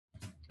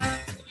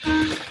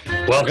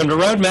Welcome to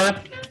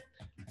Roadmap.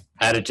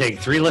 How to take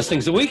 3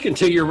 listings a week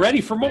until you're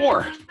ready for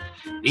more.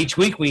 Each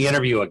week we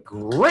interview a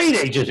great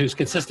agent who's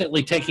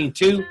consistently taking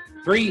 2,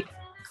 3,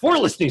 4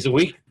 listings a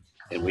week.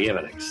 And we have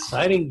an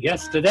exciting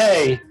guest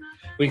today.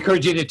 We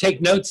encourage you to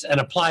take notes and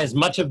apply as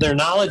much of their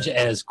knowledge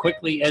as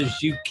quickly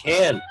as you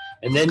can.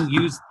 And then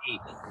use the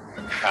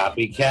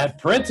copycat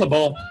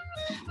principle.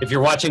 If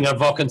you're watching on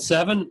Vulcan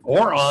 7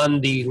 or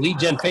on the Lead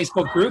Gen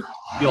Facebook group,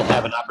 you'll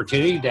have an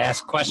opportunity to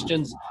ask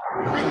questions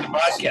during the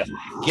broadcast.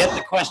 Get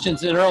the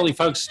questions in early,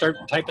 folks. Start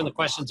typing the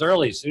questions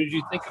early. As soon as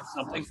you think of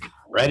something,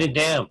 write it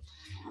down.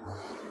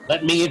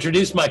 Let me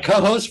introduce my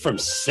co-host from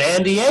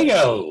San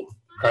Diego,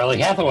 Carly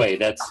Hathaway.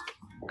 That's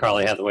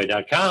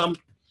carlyhathaway.com.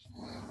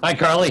 Hi,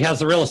 Carly. How's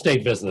the real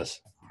estate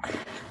business?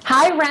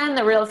 Hi, Ren.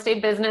 The real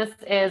estate business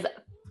is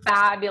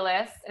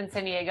fabulous in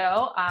San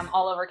Diego,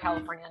 all over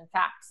California, in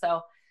fact.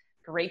 So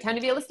great time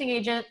to be a listing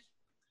agent.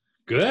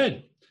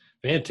 Good.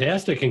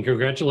 Fantastic. And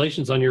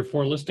congratulations on your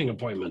 4 listing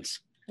appointments.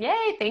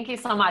 Yay. Thank you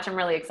so much. I'm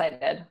really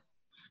excited.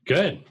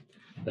 Good.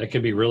 That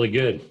can be really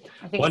good.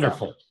 I think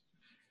Wonderful.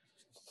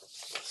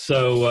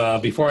 So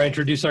before I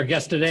introduce our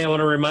guest today, I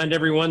want to remind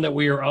everyone that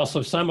we are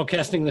also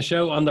simulcasting the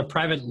show on the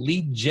private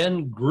Lead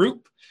Gen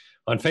group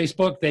on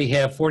Facebook. They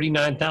have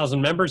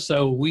 49,000 members,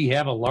 so we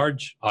have a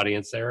large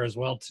audience there as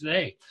well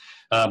today.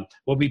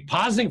 We'll be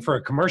pausing for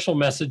a commercial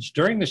message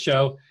during the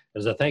show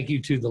as a thank you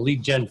to the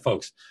Lead Gen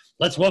folks.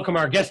 Let's welcome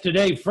our guest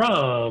today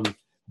from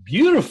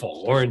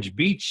beautiful Orange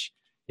Beach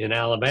in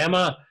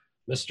Alabama,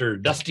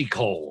 Mr. Dusty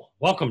Cole.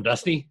 Welcome,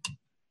 Dusty.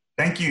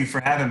 Thank you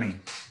for having me.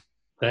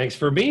 Thanks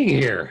for being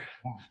here.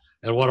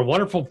 And what a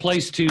wonderful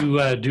place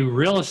to do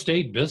real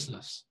estate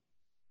business.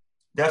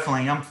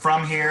 Definitely. I'm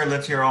from here,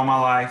 lived here all my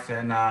life,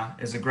 and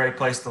it's a great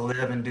place to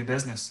live and do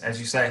business, as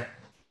you say.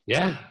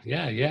 Yeah.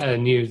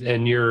 And you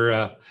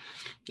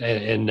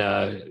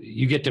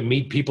get to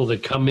meet people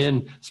that come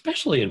in,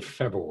 especially in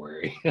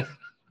February.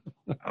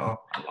 Oh,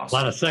 a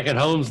lot of second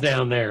homes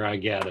down there, I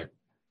gather.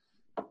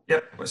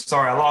 Yep.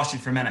 Sorry, I lost you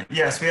for a minute.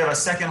 Yes, we have a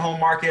second home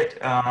market,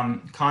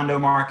 condo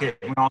market.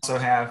 We also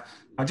have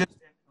just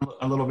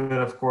a little bit,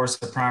 of course,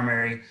 the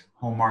primary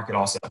home market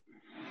also.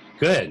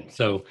 Good.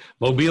 So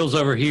Mobile's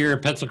over here,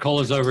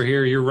 Pensacola's over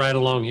here. You're right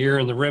along here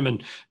in the rim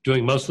and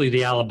doing mostly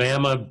the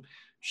Alabama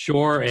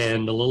shore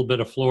and a little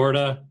bit of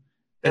Florida.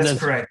 That's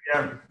correct.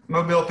 Yeah,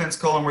 Mobile,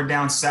 Pensacola, and we're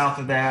down south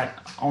of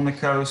that on the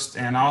coast,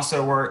 and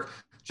also work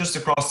just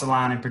across the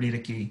line in Perdita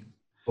Key,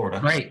 Florida.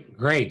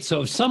 Great.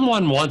 So if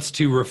someone wants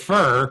to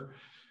refer,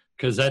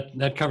 because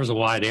that covers a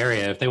wide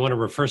area, if they want to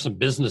refer some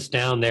business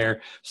down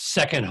there,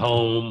 second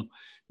home,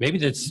 maybe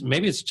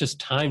it's just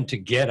time to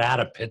get out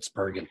of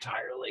Pittsburgh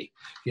entirely,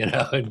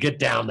 and get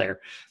down there.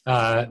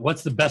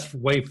 What's the best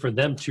way for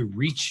them to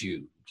reach you,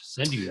 to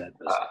send you that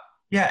business?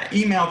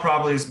 Email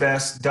probably is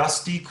best.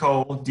 Dusty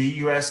Cole,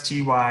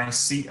 DUSTYCOLE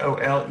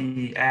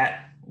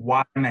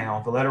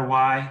 @ymail, the letter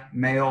Y,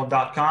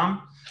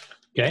 mail.com.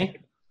 Okay.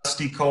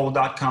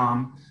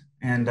 DustyCole.com,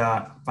 and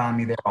find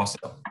me there also.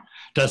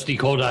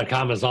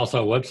 DustyCole.com is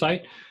also a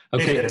website?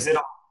 Okay. It is.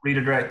 It'll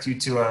redirect you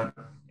to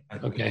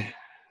okay.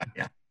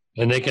 Yeah.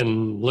 And they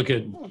can look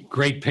at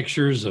great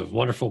pictures of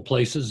wonderful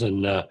places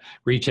and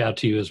reach out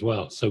to you as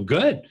well. So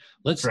good.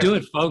 Let's do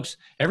it, folks.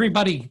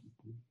 Everybody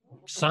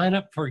sign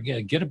up for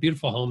get a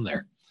beautiful home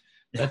there.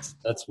 That's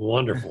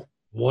wonderful.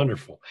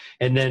 Wonderful.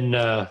 And then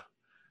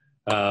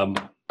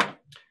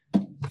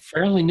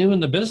fairly new in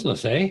the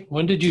business, eh?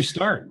 When did you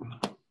start?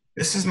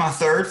 This is my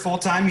 3rd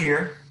full-time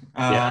year.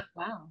 Wow.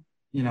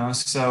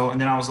 So, and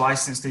then I was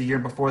licensed a year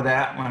before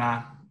that when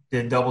I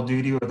did double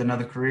duty with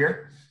another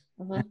career.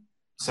 Mm-hmm.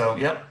 So,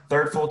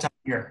 3rd full-time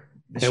year.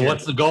 And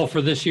what's the goal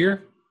for this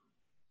year?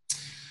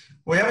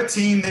 We have a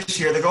team this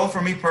year. The goal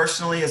for me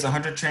personally is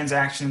 100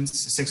 transactions,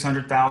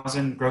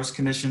 600,000 gross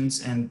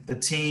commissions, and the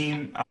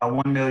team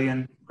 1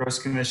 million gross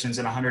commissions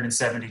and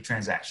 170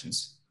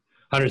 transactions.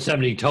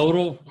 170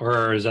 total,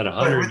 or is that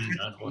 100?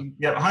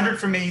 100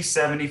 for me,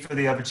 70 for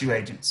the other 2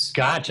 agents.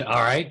 Gotcha.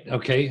 All right.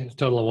 Okay.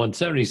 Total of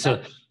 170.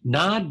 So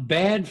not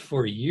bad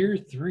for year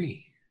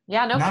 3.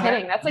 Yeah, no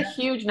kidding. That's a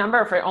huge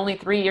number for only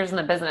 3 years in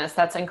the business.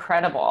 That's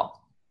incredible.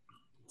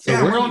 So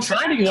where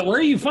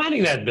are you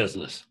finding that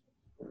business?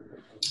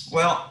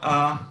 Well,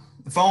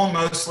 the phone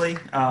mostly.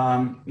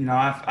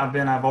 I've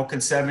been a Vulcan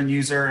 7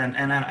 user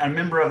and a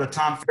member of the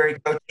Tom Ferry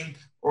coaching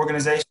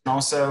organization,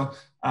 also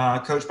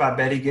coached by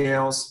Betty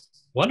Gales.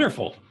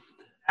 Wonderful.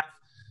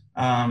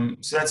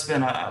 So that's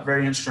been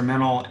very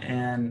instrumental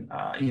in,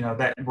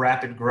 that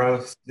rapid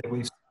growth that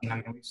we've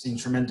seen. We've seen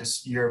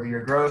tremendous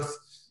year-over-year growth.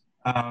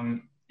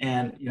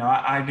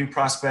 I do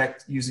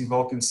prospect using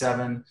Vulcan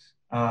 7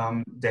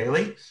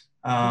 daily,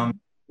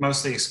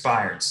 mostly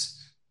expireds.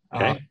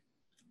 Okay.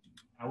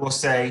 I will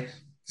say,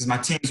 because my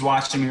team's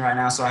watching me right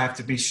now, so I have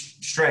to be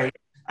straight,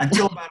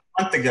 until about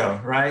a month ago,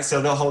 right? So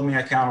they'll hold me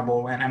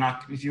accountable. And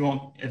if you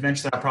want,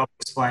 eventually I'll probably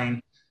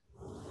explain,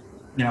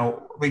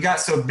 we got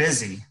so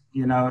busy,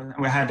 we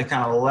had to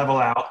kind of level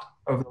out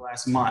over the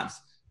last month,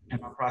 and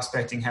my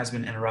prospecting has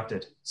been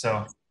interrupted.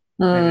 So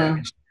maybe I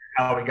can share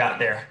how we got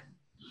there.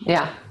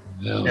 Yeah.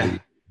 Well,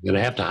 You're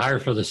gonna have to hire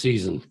for the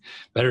season.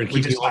 Better to We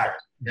keep just you on, hired.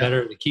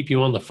 better to keep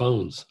you on the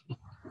phones.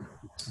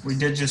 We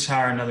did just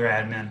hire another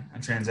admin, a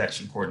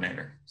transaction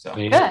coordinator. So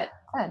Good, good.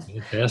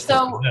 Fantastic.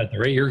 So- At the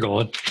rate you're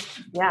going.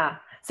 Yeah.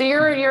 So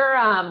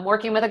you're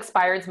working with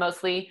expireds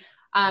mostly.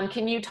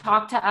 Can you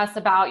talk to us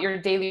about your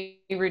daily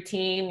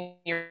routine,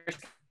 your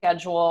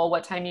schedule,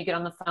 what time you get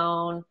on the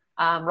phone,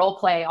 role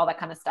play, all that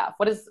kind of stuff?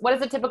 What is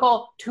a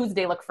typical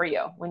Tuesday look for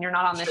you when you're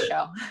not on this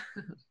show?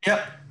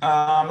 Yep.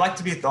 I like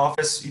to be at the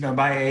office,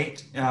 by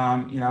 8,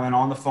 and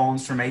on the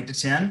phones from 8 to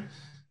 10.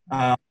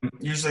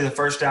 Usually the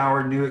first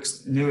hour, new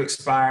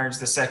expireds,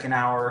 the second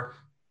hour,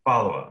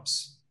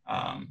 follow-ups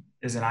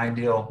is an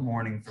ideal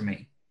morning for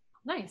me.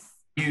 Nice.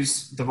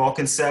 Use the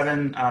Vulcan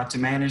 7 to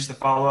manage the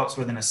follow-ups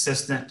with an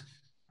assistant.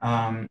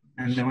 And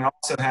then we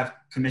also have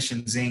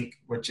Commission Zinc,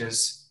 which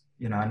is,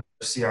 another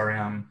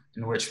CRM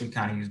in which we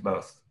kind of use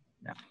both.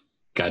 Yeah.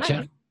 Gotcha.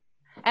 Nice.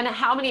 And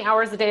how many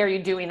hours a day are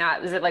you doing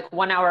that? Is it like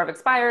 1 hour of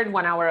expired,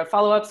 1 hour of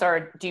follow-ups,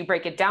 or do you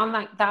break it down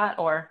like that,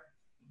 or?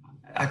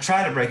 I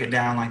try to break it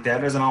down like that.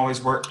 It doesn't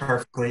always work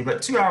perfectly,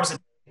 but 2 hours a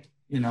day,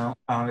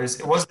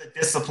 it was the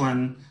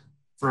discipline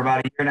for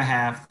about a year and a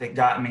half that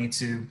got me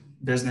to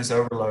business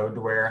overload,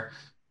 where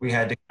we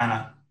had to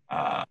kind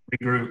of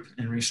regroup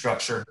and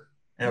restructure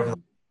over the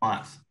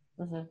month.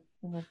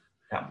 Mm-hmm. Mm-hmm.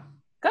 Yeah.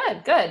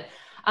 Good.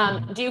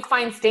 Do you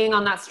find staying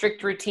on that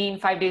strict routine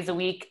 5 days a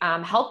week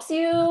helps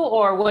you,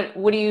 or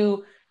what do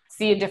you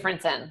see a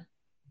difference in?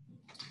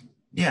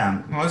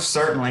 Yeah, most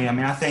certainly. I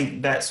mean, I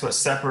think that's what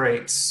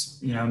separates,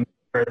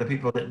 the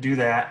people that do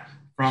that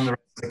from the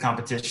rest of the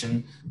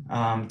competition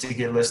to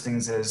get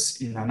listings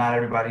is, not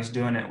everybody's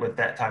doing it with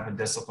that type of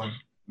discipline.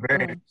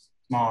 Very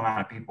small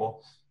amount of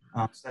people.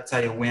 So that's how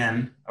you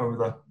win over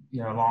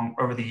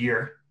the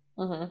year.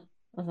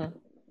 Mm-hmm. Mm-hmm.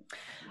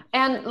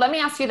 And let me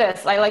ask you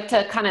this. I like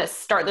to kind of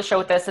start the show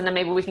with this, and then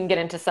maybe we can get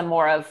into some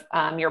more of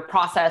your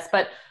process.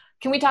 But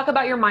can we talk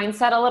about your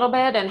mindset a little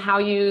bit and how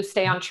you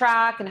stay on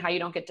track and how you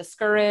don't get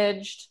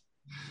discouraged?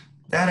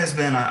 That has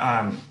been,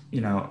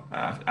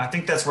 I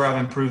think that's where I've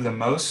improved the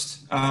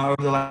most over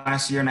the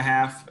last year and a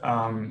half.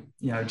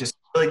 Just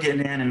really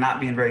getting in and not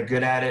being very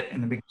good at it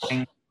in the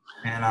beginning,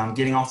 and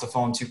getting off the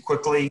phone too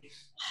quickly.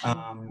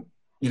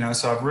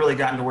 So I've really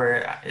gotten to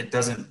where it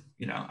doesn't,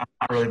 I'm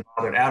not really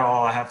bothered at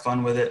all. I have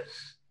fun with it.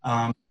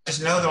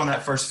 Just know that on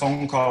that first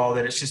phone call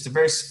that it's just a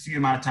very few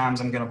amount of times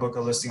I'm going to book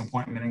a listing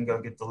appointment and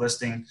go get the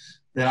listing,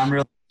 that I'm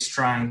really just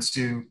trying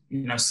to,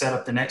 set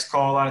up the next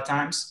call a lot of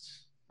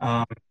times.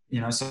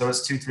 So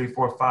it's 2, 3,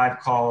 4, 5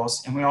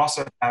 calls. And we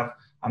also have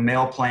a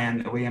mail plan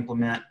that we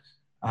implement.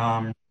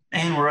 And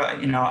we're,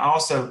 I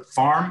also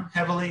farm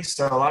heavily.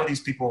 So a lot of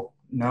these people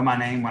know my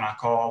name when I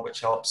call,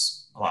 which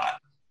helps a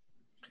lot.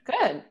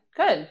 Good.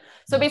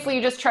 So basically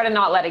you just try to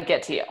not let it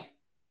get to you.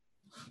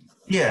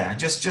 Yeah,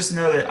 just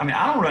know that. I mean,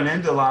 I don't run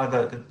into a lot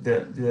of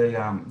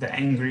the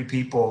angry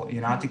people.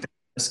 I think that's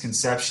a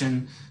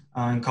misconception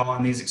in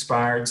calling these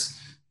expireds.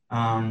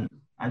 I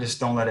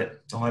just don't let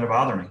it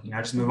bother me.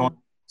 I just move on.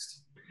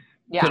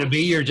 Yeah. Could it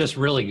be you're just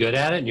really good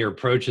at it and your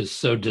approach is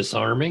so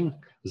disarming?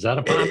 Is that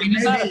a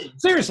possibility?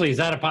 Seriously, is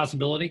that a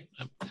possibility?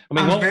 I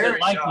mean, what was it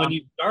like when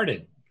you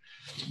started?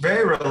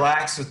 Very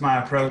relaxed with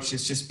my approach.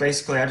 It's just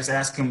basically I just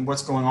ask them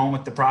what's going on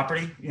with the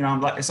property.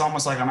 It's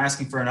almost like I'm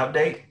asking for an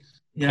update.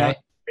 Okay.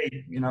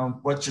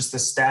 What's just the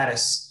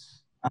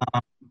status?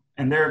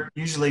 And they're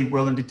usually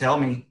willing to tell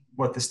me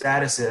what the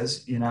status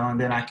is, and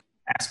then I can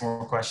ask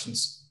more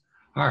questions.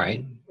 All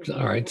right.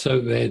 So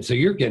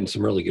you're getting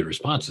some really good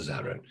responses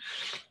out of it.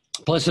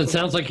 Plus, it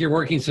sounds like you're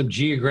working some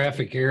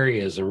geographic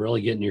areas and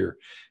really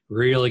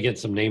getting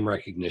some name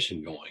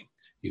recognition going.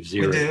 You've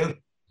zeroed. We do.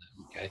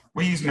 Okay.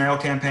 We use mail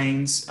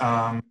campaigns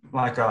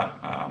like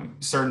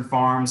certain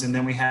farms, and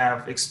then we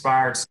have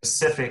expired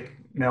specific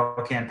mail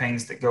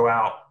campaigns that go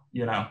out,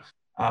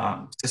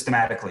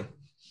 systematically.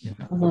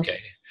 Okay.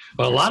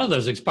 Well, a lot of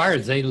those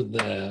expireds,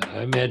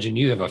 I imagine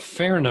you have a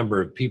fair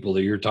number of people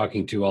that you're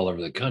talking to all over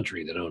the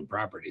country that own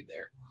property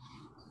there.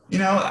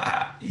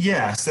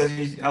 Yeah. So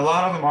a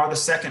lot of them are the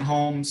second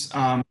homes.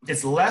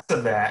 It's less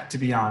of that, to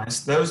be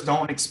honest. Those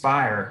don't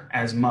expire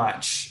as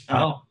much.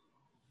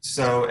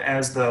 So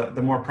as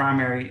the more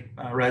primary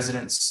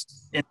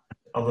residents in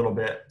a little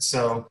bit.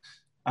 So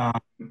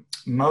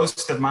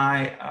most of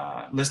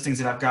my listings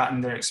that I've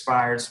gotten that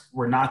expired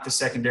were not the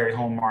secondary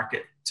home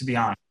market, to be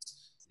honest.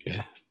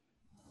 Yeah.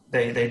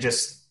 They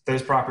just,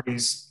 those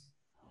properties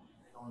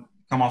don't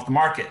come off the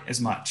market as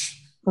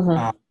much.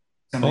 Mm-hmm.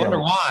 I wonder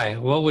why.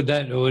 What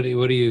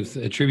do you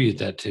attribute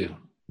that to?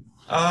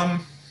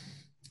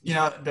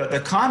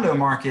 The condo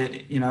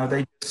market,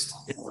 they just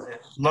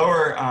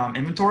lower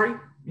inventory,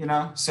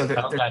 so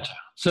gotcha.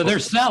 So they're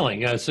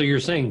selling. So you're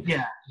saying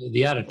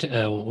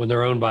when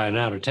they're owned by an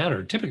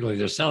out-of-towner, typically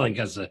they're selling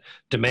because of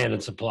demand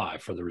and supply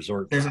for the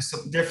resort. There's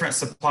a different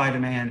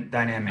supply-demand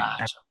dynamic.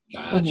 Gotcha.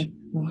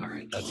 Mm-hmm. All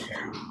right, that's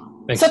fair.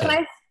 Makes So sense.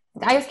 can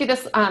I ask you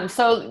this?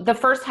 So the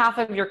first half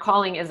of your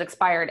calling is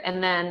expired,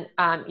 and then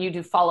you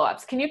do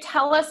follow-ups. Can you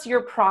tell us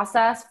your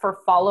process for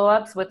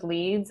follow-ups with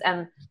leads?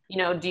 And,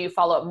 do you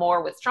follow up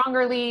more with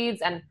stronger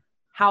leads? And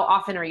how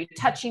often are you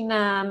touching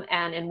them,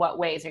 and in what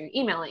ways? Are you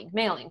emailing,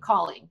 mailing,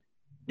 calling?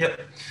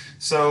 Yep.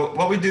 So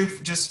what we do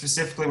just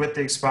specifically with the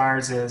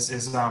expireds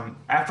is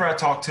after I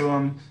talk to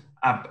them,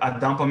 I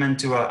dump them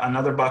into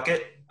another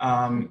bucket,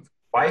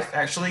 wife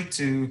actually,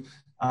 to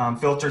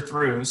filter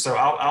through. So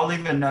I'll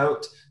leave a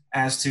note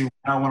as to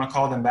when I want to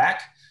call them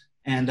back,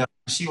 and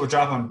she will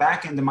drop them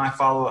back into my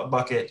follow-up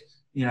bucket,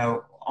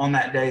 on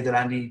that day that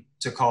I need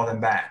to call them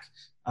back.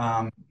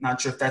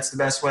 Not sure if that's the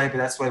best way, but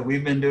that's the way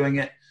we've been doing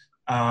it.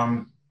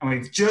 And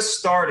we've just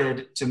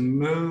started to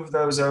move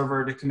those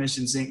over to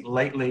Commissions Inc.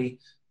 lately,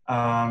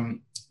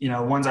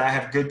 ones I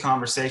have good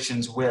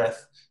conversations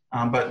with.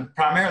 But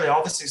primarily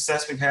all the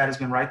success we've had has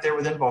been right there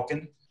within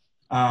Vulcan.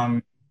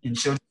 And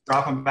she'll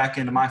drop them back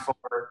into my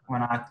folder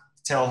when I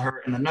tell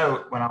her in the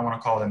note when I want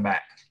to call them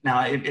back.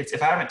 Now,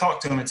 if I haven't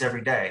talked to them, it's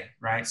every day,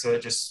 right? So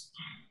it just,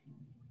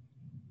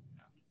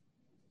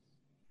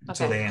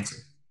 until they answer.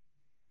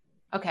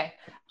 Okay.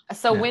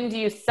 So when do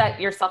you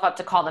set yourself up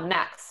to call them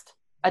next?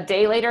 A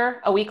day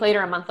later, a week later,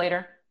 a month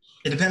later?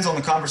 It depends on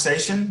the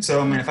conversation.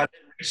 So, if I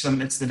didn't reach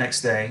them, it's the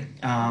next day.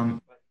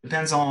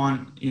 Depends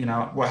on,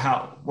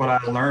 what I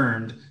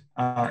learned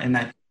in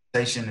that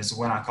conversation is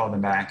when I call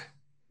them back.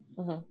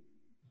 Mm-hmm.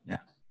 Yeah.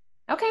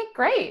 Okay,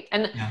 great.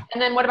 And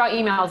then what about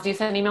emails? Do you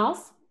send emails?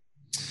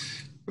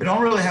 We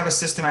don't really have a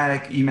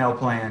systematic email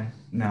plan.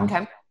 No.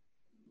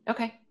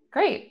 Okay,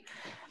 great.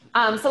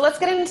 So let's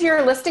get into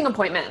your listing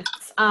appointments.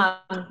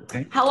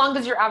 Okay. How long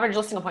does your average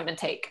listing appointment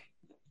take?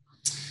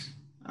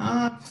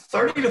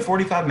 30 to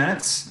 45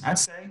 minutes, I'd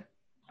say.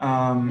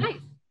 Nice.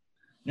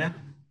 Yeah.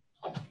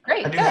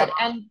 Great, good.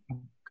 And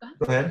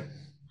go ahead.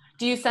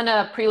 Do you send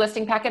a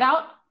pre-listing packet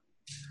out?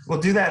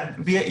 We'll do that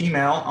via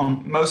email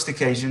on most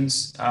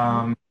occasions.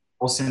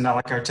 We'll send out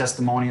like our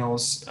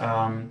testimonials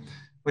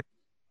with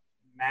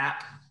a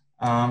map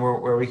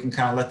where we can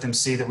kind of let them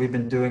see that we've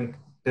been doing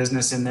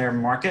business in their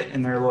market,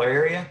 in their little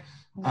area.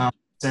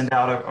 Send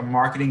out a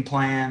marketing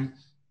plan.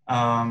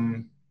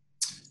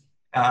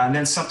 And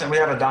then we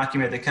have a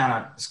document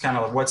that is kind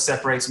of what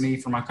separates me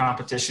from my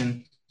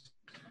competition.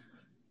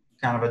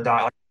 Kind of a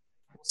doc.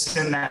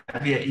 Send that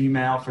via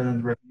email for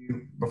them to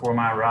review before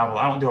my arrival.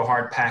 I don't do a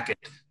hard packet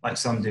like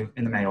some do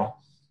in the mail.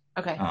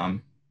 Okay.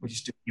 We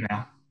just do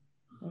email.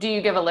 Do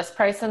you give a list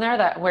price in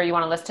there where you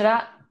want to list it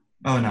at?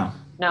 Oh, no.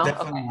 No?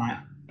 Definitely Okay.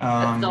 not.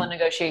 That's still a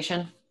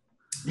negotiation?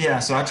 Yeah,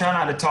 so I try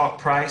not to talk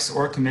price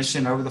or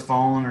commission over the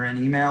phone or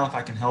in email if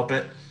I can help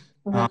it.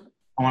 Mm-hmm.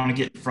 I want to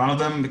get in front of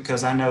them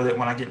because I know that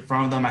when I get in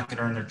front of them, I can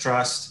earn their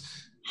trust.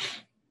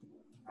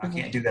 I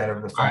can't do that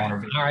over the phone.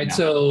 All right.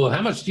 So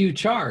how much do you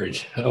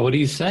charge? What do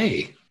you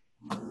say?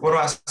 What do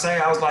I say?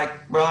 I was like,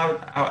 well,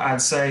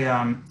 I'd say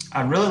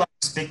I'd really like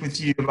to speak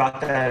with you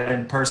about that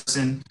in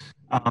person.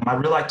 I'd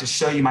really like to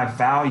show you my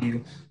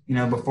value,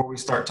 before we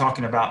start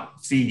talking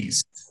about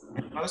fees.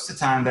 And most of the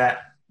time that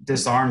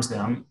disarms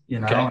them,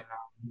 Okay.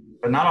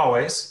 But not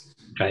always.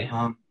 Okay.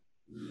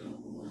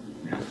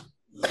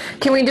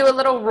 Can we do a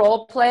little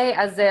role play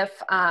as if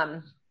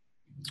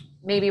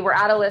maybe we're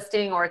at a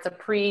listing or it's a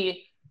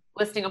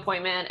pre-listing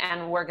appointment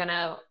and we're going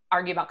to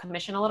argue about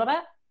commission a little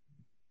bit?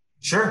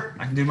 Sure,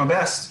 I can do my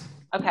best.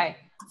 Okay.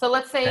 So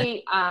let's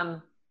say,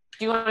 do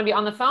you want to be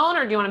on the phone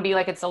or do you want to be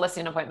like it's a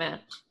listing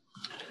appointment?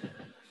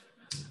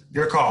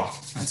 Your call.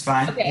 That's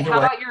fine. Okay. Either How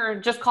way. about you're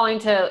just calling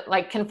to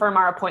confirm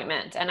our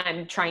appointment and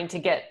I'm trying to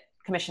get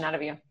commission out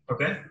of you?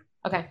 Okay.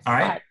 Okay. All right.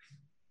 Go ahead.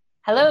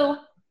 Hello.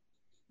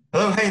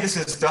 Hello. Hey, this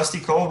is Dusty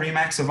Cole,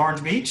 Remax of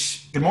Orange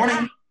Beach. Good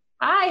morning.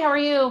 Hi. How are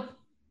you?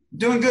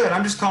 Doing good.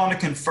 I'm just calling to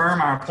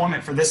confirm our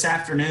appointment for this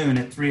afternoon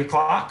at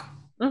 3:00.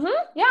 Mm-hmm.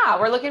 Yeah.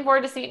 We're looking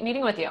forward to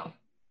meeting with you.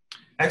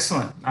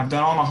 Excellent. I've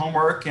done all my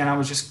homework and I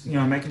was just,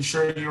 making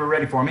sure you were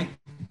ready for me.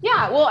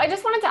 Yeah, well, I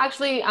just wanted to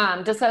actually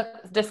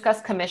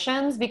discuss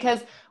commissions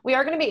because we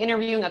are going to be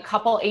interviewing a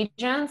couple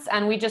agents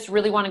and we just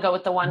really want to go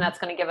with the one that's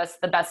going to give us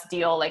the best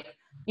deal.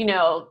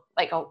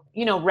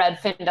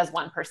 Redfin does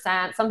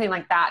 1%, something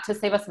like that to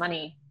save us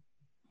money.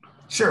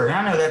 Sure.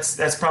 I know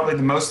that's probably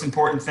the most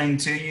important thing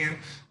to you.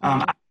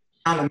 I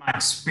found in my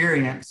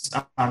experience,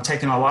 I'm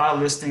taking a lot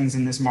of listings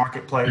in this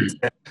marketplace.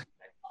 That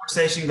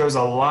conversation goes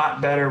a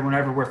lot better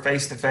whenever we're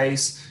face to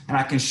face and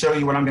I can show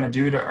you what I'm going to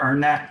do to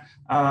earn that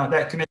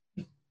commission.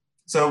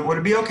 So would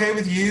it be okay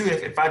with you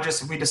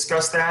if we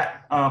discuss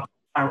that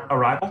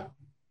arrival?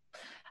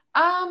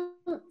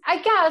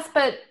 I guess,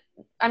 but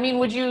I mean,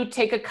 would you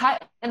take a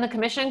cut in the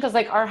commission? Because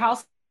our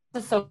house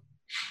is so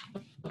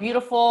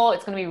beautiful.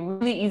 It's going to be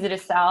really easy to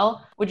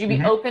sell. Would you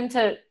be open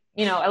to,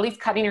 at least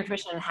cutting your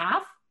commission in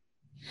half?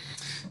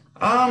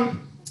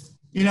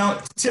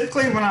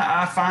 Typically when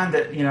I find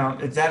that,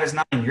 that is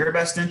not in your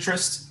best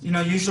interest,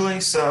 usually.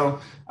 So,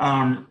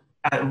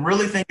 I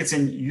really think it's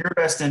in your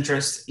best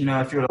interest,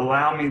 if you would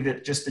allow me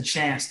just the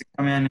chance to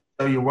come in and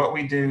show you what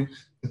we do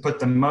to put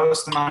the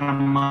most amount of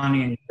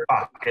money in your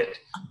pocket.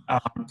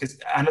 Because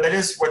I know that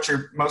is what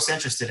you're most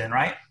interested in,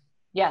 right?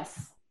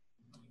 Yes.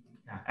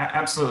 Yeah,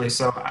 absolutely.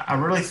 So I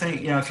really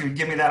think, if you would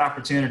give me that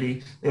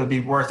opportunity, it would be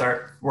worth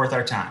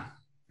our time.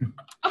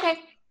 Okay.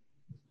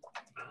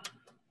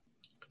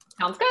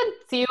 Sounds good.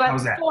 See you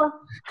How's at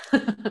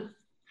that? 4.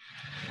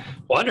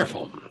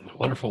 Wonderful.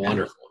 Wonderful.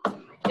 Wonderful.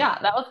 Yeah,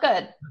 that was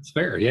good. That's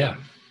fair. Yeah.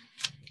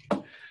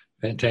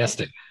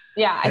 Fantastic.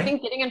 Yeah, I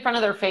think getting in front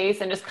of their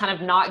face and just kind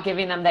of not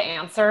giving them the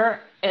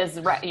answer is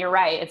right. You're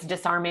right. It's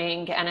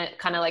disarming and it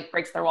kind of like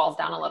breaks their walls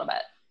down a little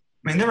bit.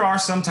 I mean, there are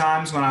some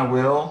times when I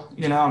will,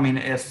 I mean,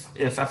 if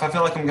I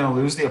feel like I'm going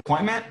to lose the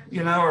appointment,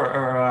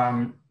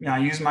 I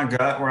use my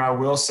gut where I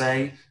will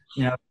say,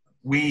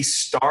 we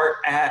start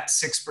at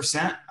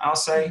 6%, I'll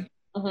say,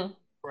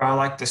 where I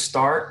like to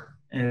start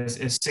is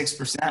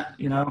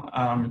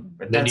 6%,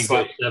 but then that's you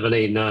go 7,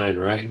 8, 9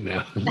 right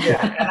now.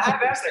 Yeah. And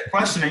I've asked that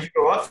question, you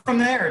go up from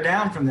there or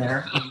down from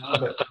there?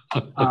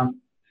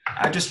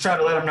 I just try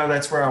to let them know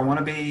that's where I want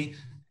to be.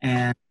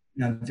 And,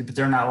 but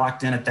they're not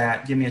locked in at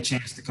that. Give me a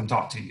chance to come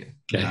talk to you.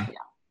 Okay. Yeah.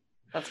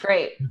 That's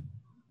great.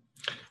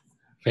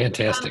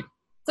 Fantastic.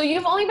 So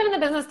you've only been in the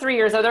business 3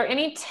 years. Are there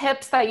any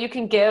tips that you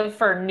can give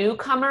for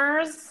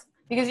newcomers?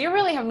 Because you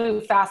really have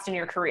moved fast in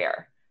your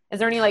career. Is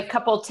there any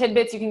couple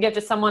tidbits you can give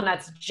to someone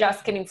that's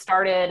just getting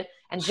started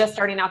and just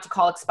starting out to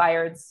call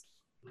expireds?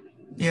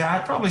 Yeah,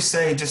 I'd probably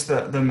say just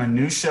the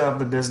minutia of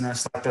the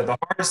business. Like the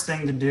hardest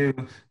thing to do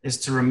is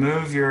to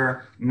remove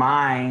your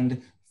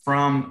mind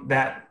from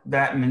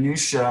that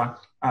minutia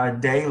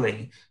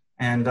daily.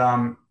 And,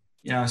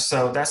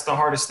 so that's the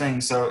hardest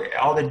thing. So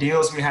all the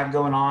deals we have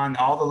going on,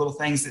 all the little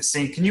things that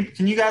seem,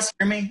 can you guys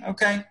hear me?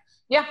 Okay.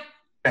 Yeah.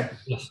 Okay.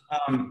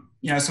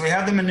 Yes. So we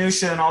have the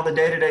minutia and all the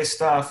day-to-day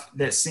stuff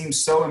that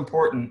seems so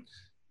important,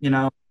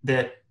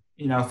 that,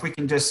 if we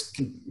can just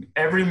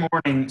every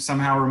morning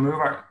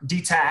somehow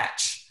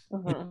detach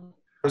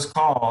those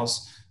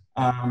calls,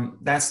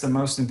 that's the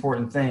most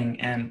important thing.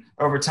 And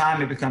over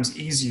time it becomes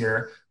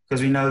easier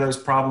because we know those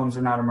problems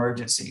are not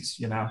emergencies,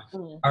 How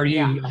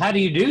do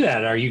you do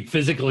that? Are you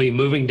physically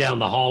moving down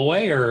the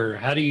hallway or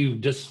how do you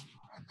just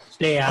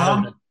stay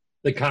out of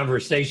the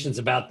conversations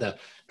about the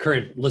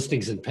current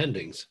listings and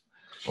pendings?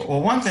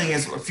 Well, one thing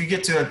is if you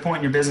get to a point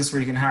in your business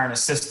where you can hire an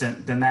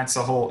assistant, then that's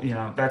a whole,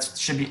 that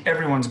should be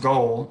everyone's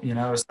goal,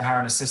 is to hire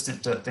an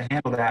assistant to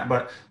handle that.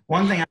 But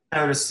one thing I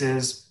noticed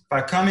is if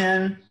I come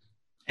in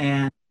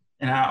and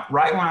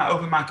right when I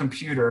open my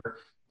computer,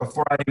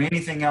 before I do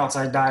anything else,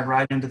 I dive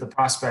right into the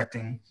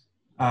prospecting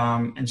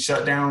and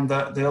shut down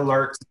the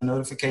alerts, the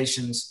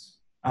notifications,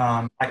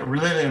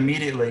 really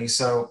immediately.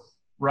 So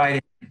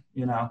right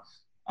in, that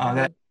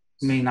helps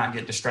me not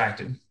get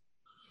distracted.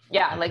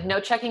 Yeah, no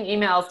checking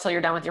emails till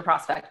you're done with your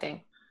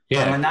prospecting.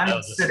 Yeah, and not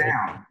even sit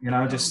down.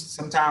 Just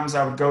sometimes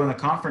I would go in the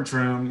conference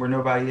room where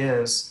nobody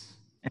is,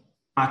 and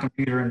my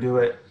computer and do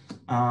it.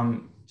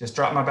 Just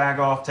drop my bag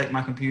off, take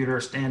my computer,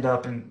 stand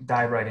up, and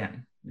dive right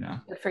in.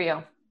 Good for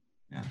you.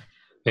 Yeah,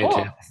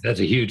 fantastic. Cool.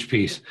 That's a huge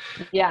piece.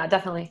 Yeah,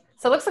 definitely.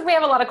 So it looks like we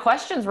have a lot of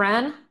questions,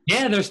 Ren.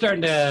 Yeah, they're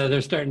starting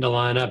to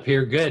line up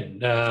here.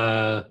 Good.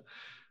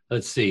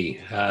 Let's see.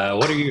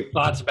 What are your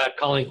thoughts about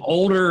calling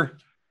older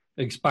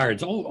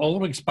expireds?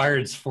 Old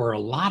expireds for a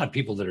lot of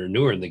people that are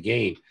newer in the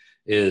game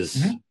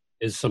is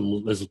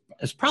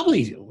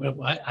probably,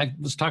 I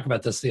was talking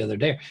about this the other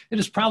day. It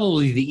is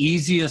probably the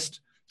easiest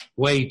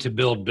way to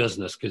build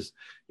business because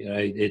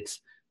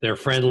they're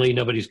friendly,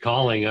 nobody's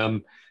calling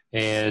them,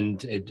 and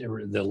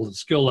the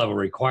skill level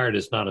required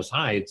is not as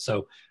high.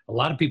 So a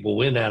lot of people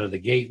win out of the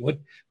gate.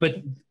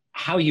 But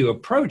how you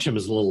approach them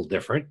is a little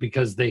different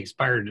because they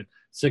expired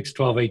 6,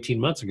 12, 18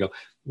 months ago.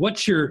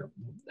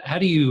 How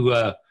do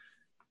you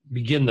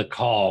begin the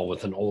call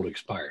with an old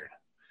expired?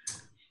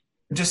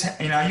 Just,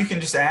 you can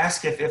just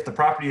ask if the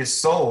property is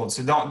sold.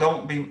 So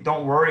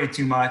don't worry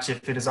too much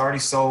if it is already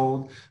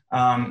sold.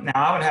 Now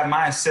I would have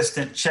my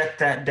assistant check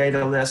that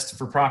data list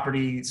for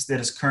properties that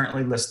is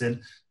currently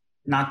listed.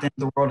 Not the end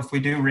of the world if we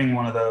do ring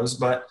one of those,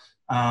 but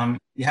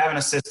you have an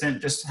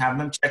assistant, just have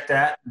them check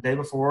that the day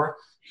before,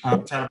 try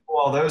to pull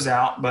all those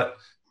out. But,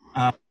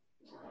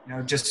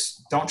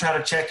 just don't try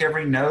to check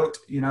every note,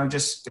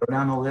 just go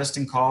down the list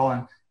and call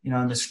and,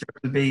 and the script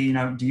would be,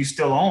 do you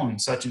still own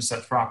such and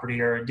such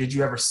property or did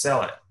you ever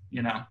sell it?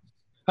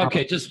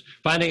 Okay, just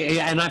finding,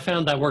 and I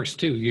found that works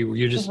too.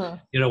 You just,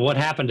 what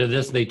happened to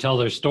this? They tell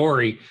their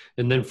story,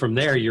 and then from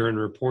there you're in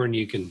rapport, and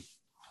you can.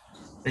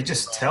 They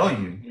just tell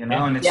you,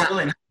 and it's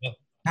really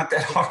not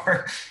that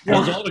hard.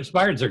 Those old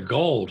expireds are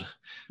gold.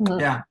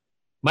 Yeah.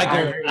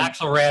 Michael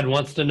Axelrad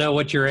wants to know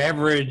what your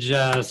average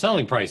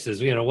selling price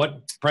is.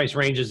 What price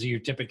ranges are you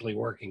typically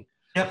working?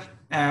 Yep.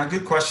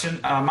 Good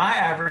question. My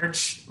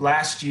average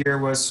last year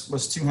was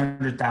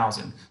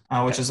 200,000,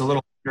 which is a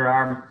little under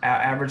our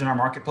average in our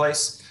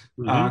marketplace.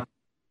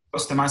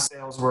 Most of my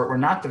sales were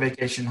not the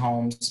vacation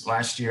homes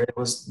last year. It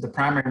was the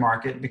primary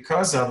market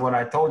because of what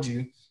I told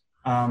you.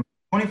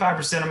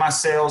 25% of my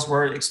sales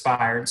were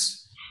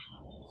expireds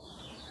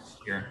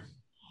here.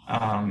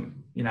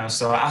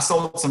 So I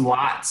sold some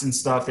lots and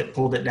stuff that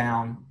pulled it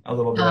down a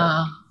little bit.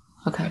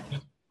 Okay.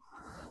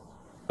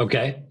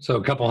 Okay, so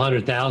a couple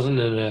 100,000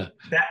 and the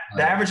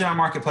average in our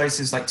marketplace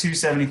is like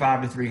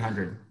 275 to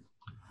 300.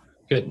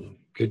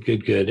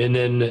 Good. And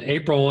then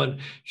April,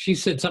 she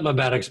said something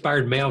about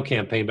expired mail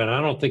campaign, but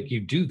I don't think you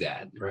do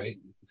that, right?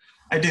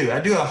 I do. I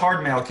do a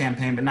hard mail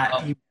campaign, but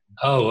not email.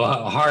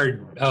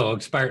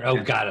 Expired. Oh,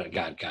 got it.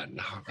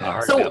 A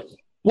hard So mail.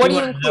 what do You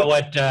you want to know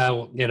what,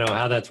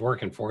 how that's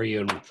working for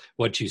you and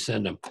what you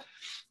send them?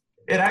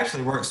 It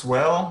actually works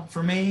well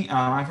for me.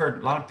 I've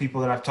heard a lot of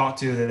people that I've talked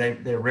to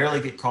that they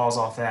rarely get calls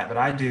off that, but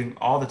I do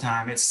all the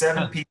time. It's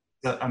 7 pieces,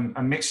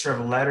 a mixture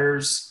of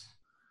letters,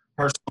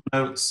 personal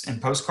notes,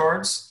 and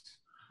postcards.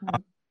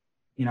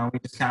 We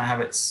just kind of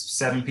have it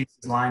 7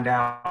 pieces lined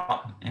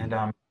out. And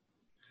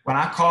when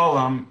I call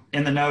them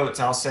in the notes,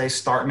 I'll say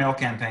start mail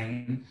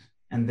campaign.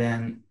 And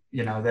then,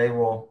 they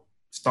will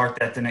start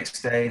that the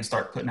next day and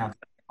start putting out the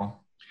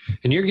mail.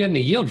 And you're getting a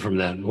yield from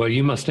that. Well,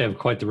 you must have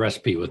quite the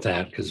recipe with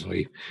that, because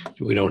we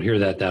don't hear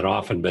that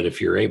often. But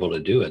if you're able to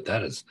do it,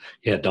 that is,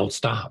 don't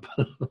stop.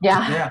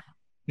 Yeah.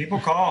 People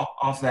call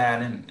off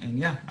that. And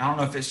yeah, I don't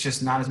know if it's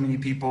just not as many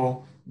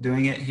people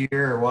doing it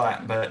here or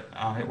what, but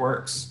it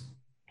works.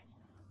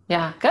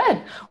 Yeah,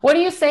 good. What do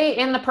you say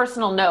in the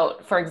personal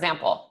note, for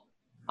example,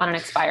 on an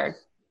expired?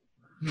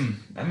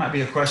 That might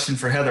be a question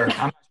for Heather.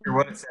 I'm not sure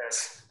what it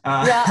says.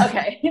 Yeah,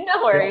 okay.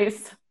 No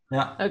worries.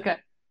 Yeah. Okay.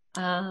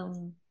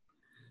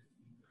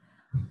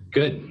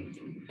 Good.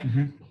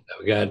 Mm-hmm.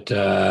 We got,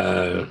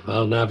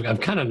 now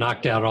I've kind of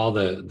knocked out all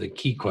the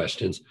key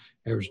questions.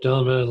 Average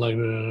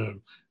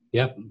development,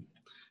 yep.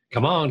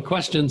 Come on,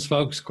 questions,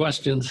 folks,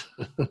 questions.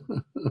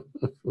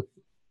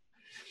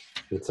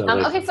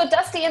 Okay, so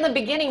Dusty, in the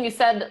beginning, you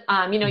said,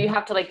 you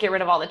have to get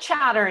rid of all the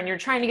chatter and you're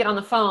trying to get on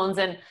the phones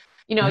and,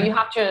 you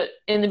have to,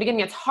 in the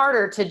beginning, it's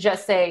harder to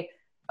just say,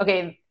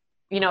 okay,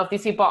 if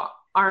these people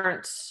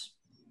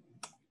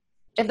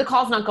if the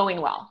call's not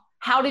going well,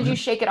 how did you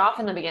shake it off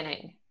in the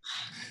beginning?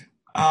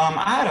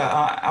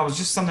 I was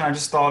just something I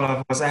just thought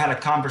of was I had a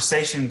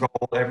conversation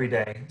goal every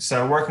day.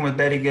 So working with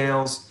Betty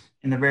Gales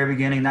in the very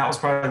beginning, that was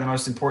probably the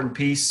most important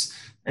piece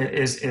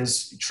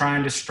is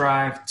trying to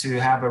strive to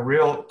have a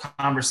real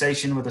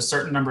conversation with a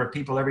certain number of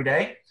people every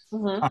day.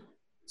 Mm-hmm.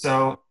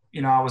 So,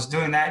 I was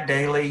doing that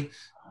daily.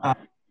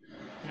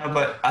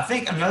 But I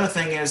think another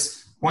thing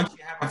is once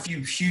you have a few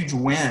huge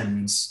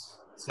wins,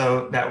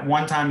 so that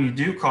one time you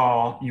do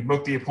call, you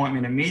book the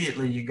appointment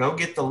immediately, you go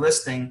get the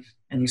listing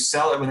and you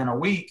sell it within a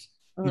week,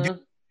 you do it a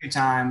few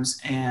times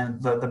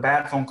and the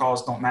bad phone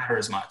calls don't matter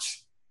as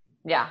much.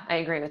 Yeah, I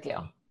agree with you.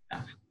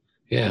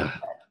 Yeah.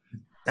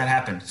 That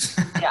happens.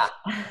 Yeah.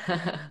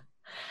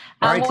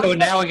 All right, so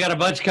now we got a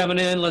bunch coming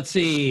in. Let's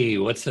see.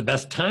 What's the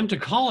best time to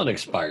call an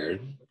expired?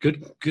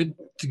 Good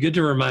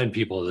to remind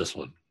people of this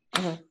one.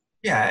 Mm-hmm.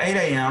 Yeah,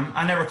 8 a.m.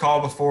 I never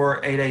called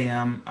before 8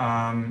 a.m.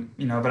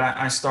 But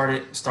I start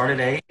at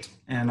 8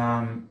 and,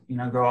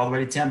 go all the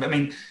way to 10. But I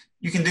mean,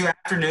 you can do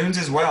afternoons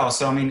as well.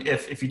 So, I mean,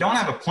 if you don't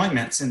have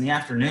appointments in the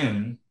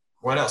afternoon,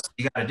 what else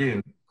you got to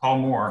do? Call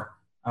more.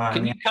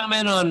 Can you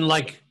comment on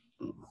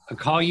a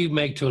call you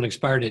make to an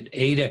expired at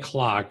 8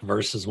 o'clock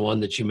versus one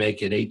that you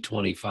make at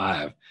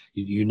 8:25?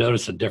 You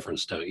notice a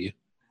difference, don't you?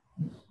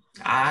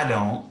 I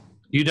don't.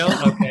 You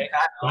don't? Okay.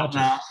 I don't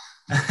know.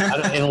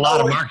 In a lot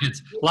of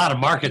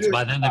markets,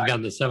 by then they've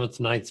gotten the 7th,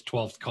 9th,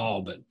 12th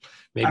call, but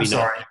maybe I'm not.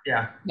 sorry.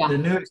 Yeah. The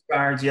new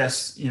expireds,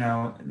 yes,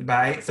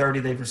 by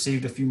 8:30 they've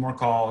received a few more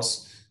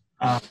calls,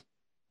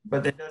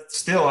 but they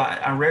still,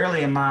 I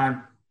rarely am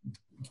I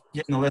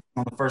getting the list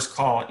on the first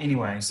call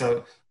anyway,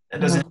 so it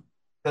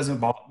doesn't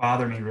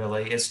bother me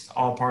really. It's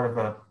all part of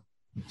a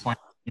plan,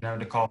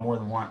 to call more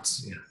than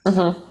once.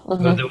 Yeah.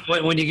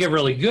 But when you get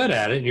really good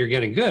at it and you're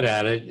getting good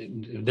at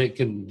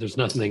it, there's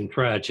nothing they can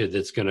throw at you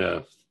that's going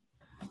to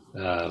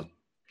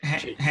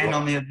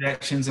handle the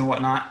objections and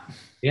whatnot.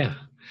 Yeah.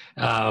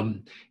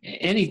 You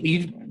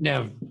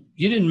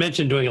didn't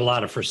mention doing a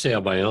lot of for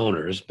sale by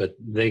owners, but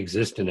they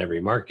exist in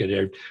every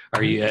market.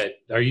 Are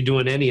you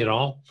doing any at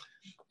all?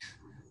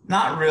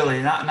 Not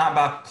really. Not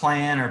by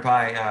plan or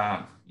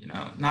by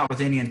not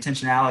with any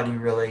intentionality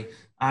really.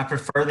 I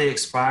prefer the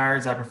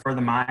expireds. I prefer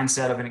the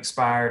mindset of an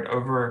expired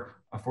over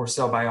a for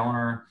sale by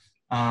owner.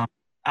 I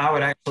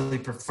would actually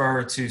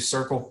prefer to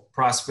circle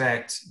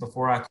prospect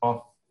before I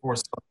call for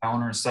sale by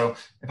owners. So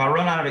if I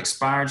run out of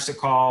expireds to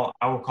call,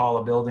 I will call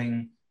a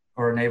building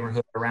or a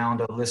neighborhood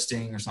around a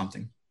listing or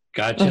something.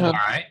 Gotcha. All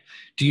right.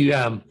 Do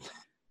you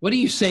what do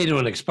you say to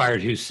an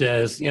expired who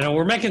says,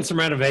 we're making some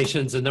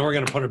renovations and then we're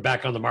going to put it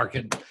back on the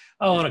market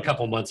in a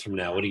couple months from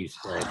now? What do you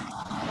say?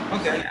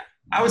 Okay.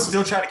 I would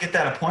still try to get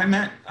that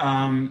appointment.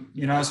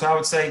 So I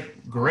would say,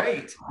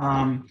 great.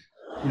 I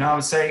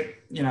would say,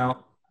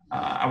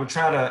 I would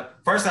try to,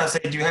 first I'd say,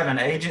 do you have an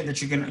agent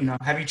that you can,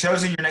 have you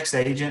chosen your next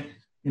agent?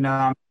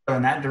 I'm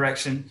in that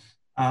direction.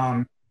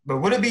 But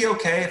would it be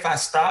okay if I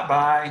stop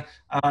by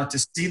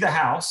to see the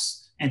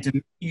house and to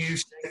meet you,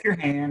 shake your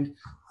hand,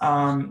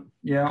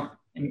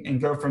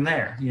 and go from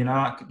there,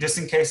 just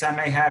in case I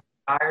may have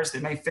buyers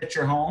that may fit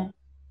your home.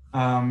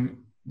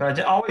 But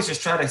I always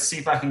just try to see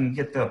if I can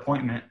get the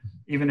appointment,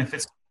 even if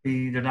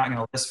they're not going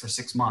to list for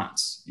 6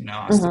 months,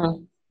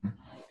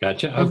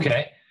 Gotcha.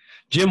 Okay.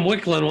 Jim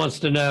Wicklund wants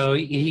to know,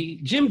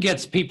 Jim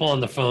gets people on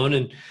the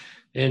phone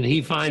and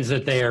he finds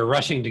that they are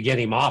rushing to get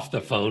him off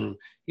the phone.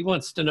 He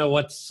wants to know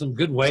what some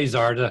good ways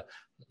are to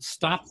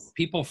stop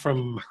people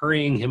from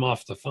hurrying him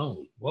off the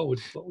phone? What would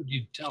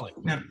you tell him?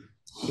 Yeah.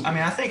 I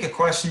mean, I think a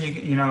question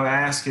you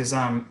ask is,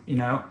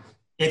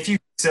 if you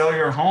sell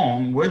your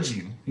home, would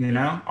you?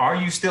 Are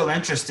you still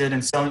interested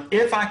in selling?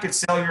 If I could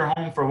sell your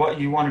home for what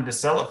you wanted to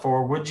sell it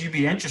for, would you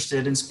be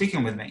interested in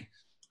speaking with me?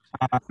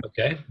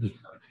 Okay.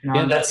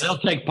 Yeah, they'll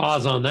take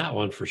pause on that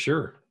one for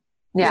sure.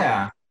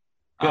 Yeah.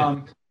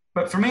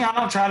 But for me, I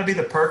don't try to be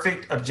the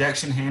perfect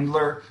objection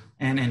handler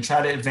and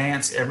try to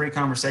advance every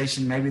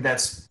conversation. Maybe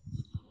that's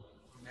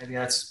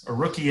a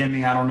rookie in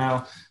me. I don't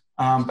know.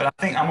 But I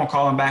think I'm going to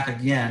call him back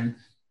again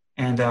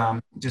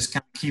and just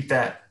kind of keep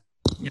that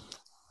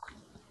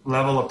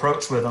level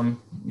approach with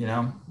him,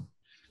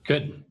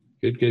 Good.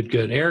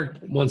 Eric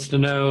wants to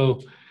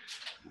know,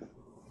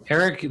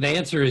 Eric, the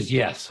answer is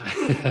yes.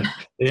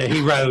 Yeah,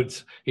 he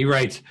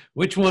writes,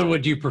 which one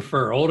would you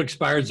prefer, old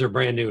expireds or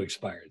brand new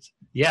expireds?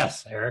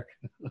 Yes, Eric.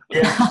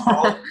 Yeah,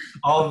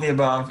 all of the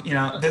above.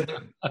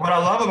 What I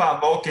love about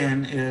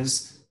Vulcan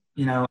is,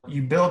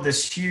 you build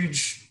this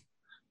huge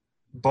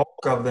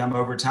bulk of them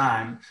over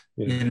time.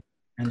 Yeah.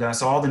 And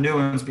so all the new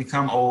ones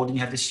become old and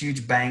you have this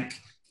huge bank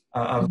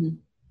of,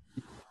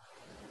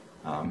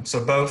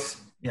 so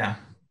both, yeah.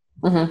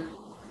 Mm-hmm.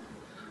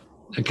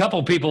 A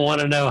couple people want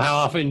to know, how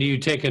often do you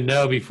take a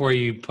no before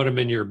you put them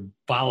in your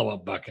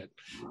follow-up bucket?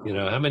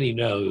 How many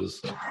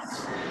no's?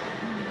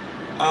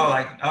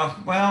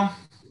 Well.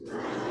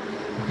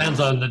 Depends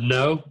on the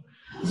no.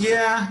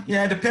 Yeah,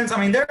 it depends. I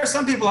mean, there are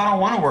some people I don't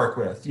want to work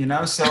with,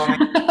 so.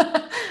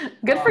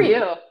 Good for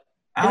you.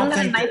 I Isn't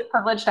that a nice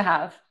privilege to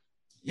have?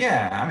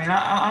 Yeah, I mean,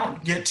 I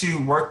don't get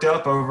too worked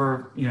up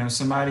over,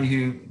 somebody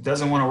who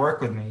doesn't want to work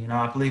with me.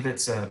 I believe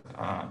it's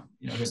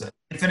there's an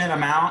infinite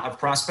amount of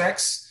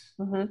prospects.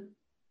 Mm-hmm.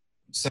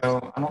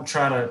 So I don't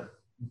try to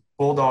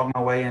bulldog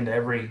my way into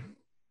every,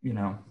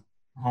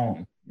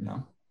 home,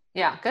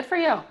 Yeah, good for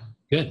you.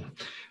 Good.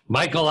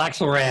 Michael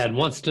Axelrad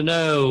wants to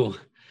know,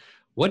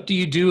 what do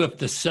you do if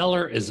the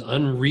seller is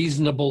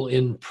unreasonable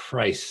in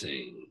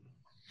pricing?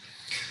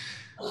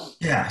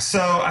 Yeah, so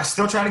I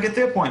still try to get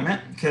the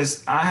appointment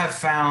because I have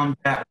found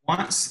that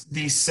once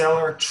the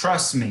seller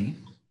trusts me,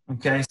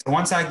 okay, so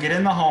once I get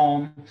in the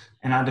home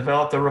and I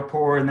develop the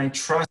rapport and they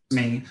trust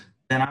me,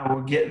 then I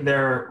will get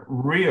their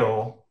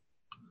real.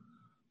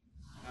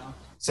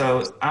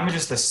 So I'm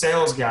just a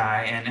sales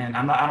guy, and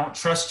I don't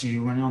trust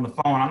you when you're on the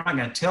phone. I'm not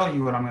going to tell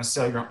you what I'm going to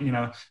sell you,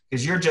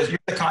 because you're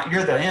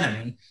the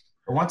enemy.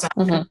 But once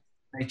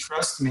they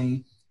trust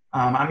me,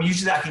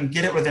 I can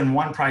get it within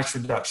one price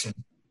reduction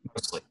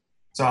mostly.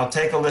 So I'll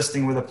take a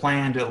listing with a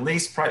plan to at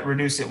least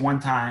reduce it one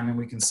time, and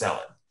we can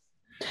sell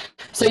it.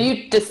 So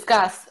you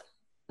discuss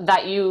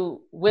that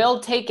you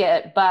will take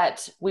it,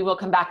 but we will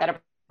come back at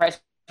a price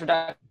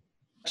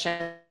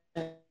reduction.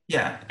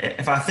 Yeah,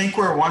 if I think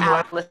we're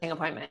listing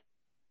appointment.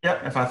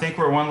 Yep. If I think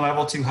we're one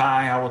level too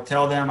high, I will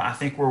tell them I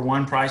think we're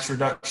one price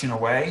reduction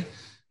away.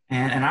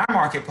 And in our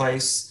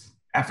marketplace,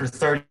 after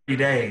 30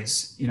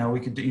 days, we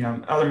could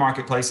do, other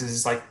marketplaces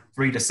it's like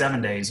 3 to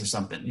 7 days or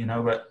something,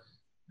 but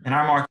in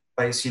our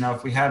marketplace,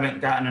 if we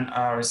haven't gotten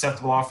a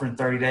acceptable offer in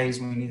 30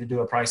 days, we need to do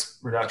a price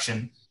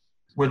reduction.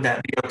 Would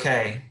that be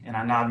okay? And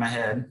I nod my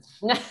head.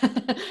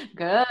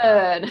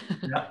 Good.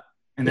 Yep.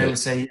 And they would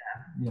say,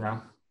 yeah,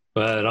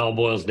 But it all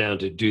boils down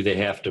to, do they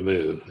have to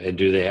move, and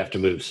do they have to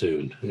move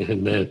soon?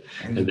 And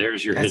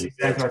there's your that's hidden.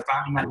 exactly right.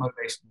 Finding that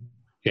motivation.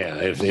 Yeah,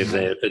 if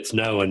it's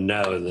no and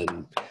no,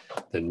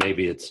 then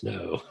maybe it's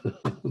no.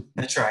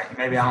 That's right.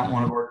 Maybe I don't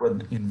want to work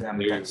with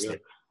them.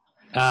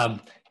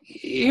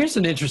 Here's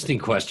an interesting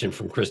question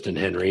from Kristen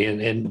Henry,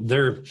 and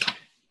there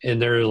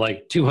are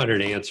like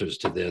 200 answers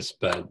to this,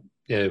 but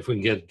if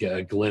we can get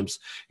a glimpse,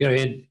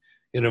 in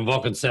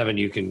Vulcan 7,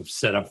 you can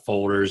set up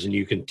folders and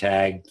you can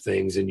tag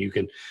things and you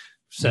can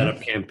set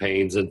up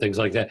campaigns and things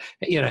like that.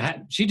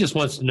 She just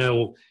wants to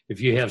know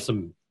if you have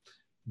some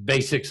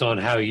basics on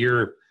how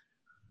you're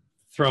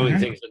throwing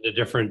things into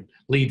different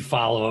lead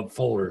follow-up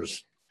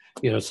folders.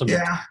 Some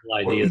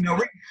ideas.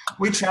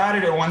 We tried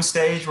it at one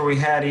stage where we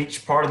had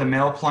each part of the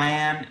mail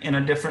plan in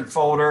a different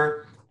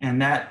folder,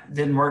 and that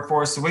didn't work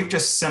for us. So we've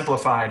just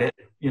simplified it,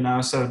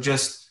 so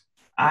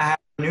I have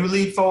a new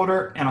lead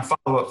folder and a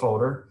follow-up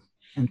folder,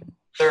 and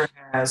Heather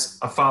has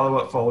a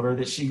follow-up folder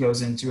that she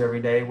goes into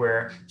every day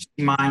where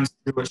she minds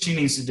what she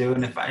needs to do,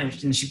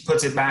 and she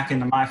puts it back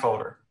into my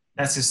folder.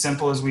 That's as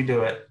simple as we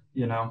do it,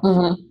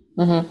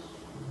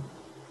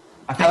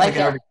 I think we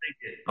can overthink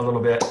it a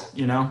little bit,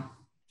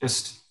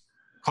 just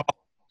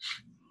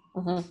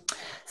call.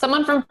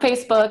 Someone from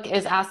Facebook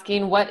is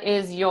asking, what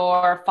is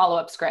your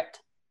follow-up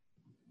script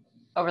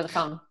over the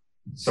phone?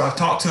 So I've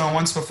talked to him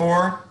once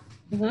before.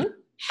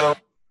 So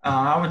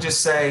I would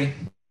just say,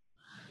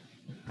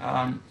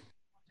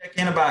 check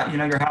in about,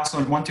 your house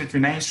on 123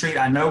 Main Street.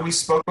 I know we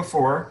spoke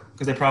before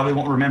because they probably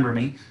won't remember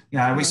me.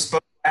 We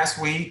spoke last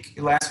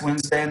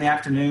Wednesday in the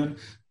afternoon.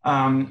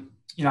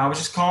 I was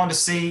just calling to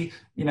see,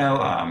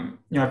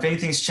 if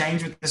anything's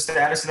changed with the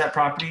status of that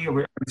property, or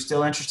are we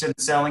still interested in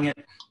selling it?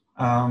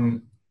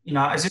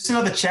 It's just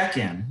another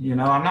check-in.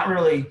 I'm not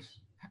really,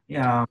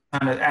 trying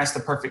to ask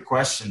the perfect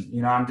question.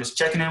 I'm just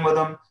checking in with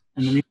them,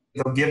 and then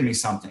they'll give me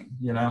something,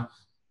 you know.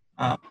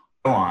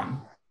 Go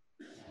on.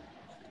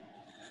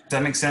 Does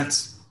that make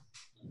sense?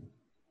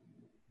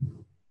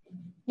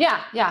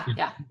 Yeah.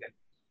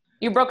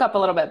 You broke up a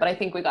little bit, but I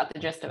think we got the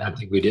gist of it. I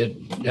think we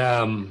did.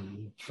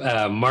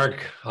 Mark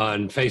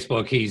on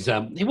Facebook,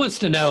 he wants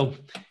to know,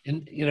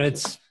 and you know,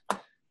 it's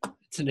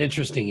an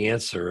interesting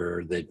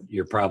answer that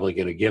you're probably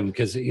going to give him,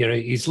 because you know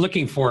he's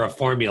looking for a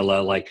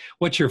formula like,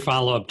 what's your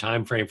follow-up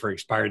time frame for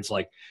expireds,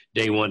 like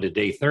day 1 to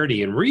day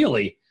 30, and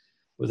really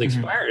with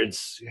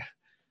expireds,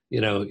 you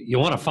know, you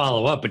want to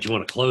follow up, but you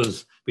want to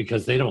close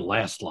because they don't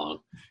last long.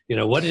 You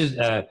know, what is?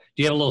 Do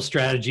you have a little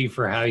strategy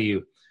for how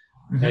you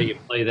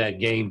play that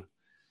game?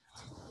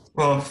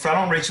 Well, if I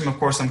don't reach them, of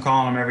course, I'm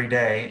calling them every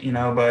day, you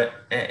know, but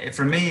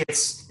for me,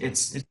 it's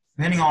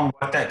depending on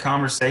what that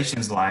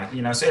conversation's like,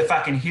 you know. So if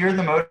I can hear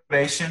the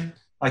motivation,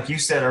 like you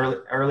said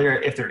earlier,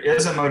 if there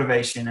is a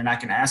motivation and I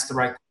can ask the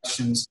right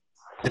questions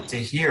to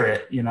hear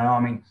it, you know,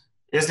 I mean,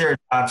 is there a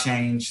job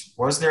change?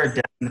 Was there a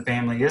death in the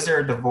family? Is there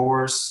a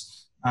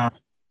divorce?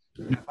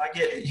 If I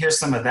hear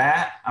some of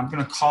that, I'm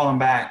going to call them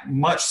back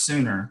much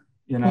sooner,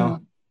 you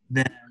know,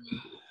 than,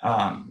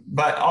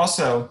 but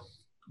also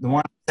the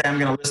one I'm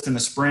going to list in the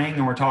spring,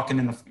 and we're talking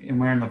and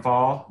we're in the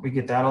fall. We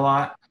get that a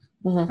lot.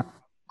 Call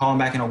them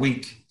back in a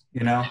week,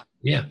 you know?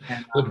 Yeah.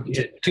 And,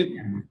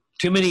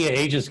 too many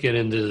agents get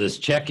into this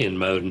check-in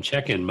mode,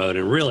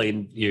 and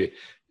really you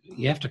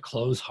have to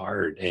close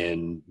hard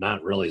and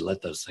not really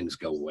let those things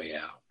go way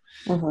out.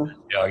 You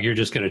know, you're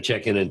just going to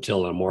check in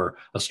until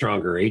a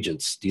stronger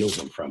agent steals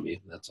them from you.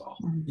 That's all.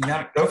 You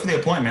got to go for the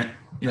appointment.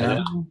 You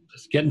know?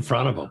 Just get in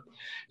front of them.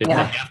 If they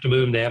have to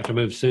move, they have to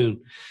move soon.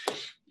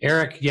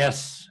 Eric,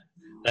 yes.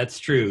 That's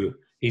true.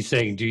 He's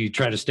saying, do you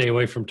try to stay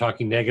away from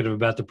talking negative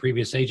about the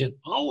previous agent?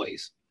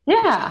 Always.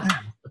 Yeah.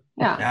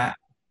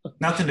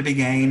 Nothing to be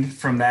gained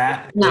from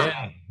that. No.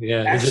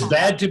 Yeah. Actually, is it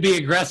bad to be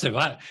aggressive?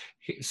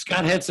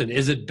 Scott Henson,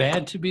 is it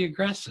bad to be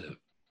aggressive?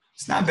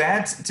 It's not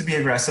bad to be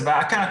aggressive.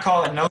 I kind of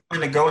call it know when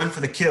to go in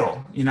for the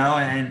kill, you know,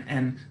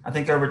 and I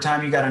think over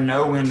time you got to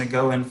know when to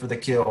go in for the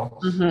kill.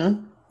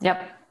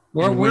 Yep.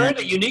 We're in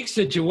a unique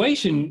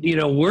situation. You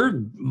know, we're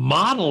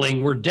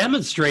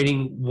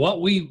demonstrating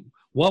what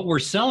we're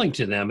selling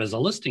to them as a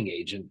listing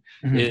agent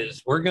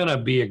is we're going to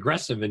be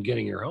aggressive in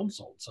getting your home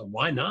sold. So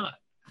why not?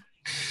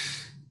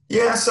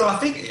 Yeah. So I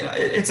think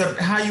it's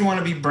how you want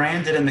to be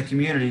branded in the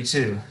community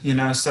too, you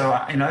know? So,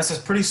 you know, it's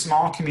a pretty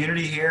small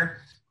community here.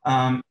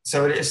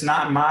 So it's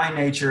not my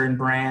nature and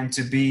brand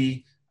to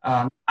be,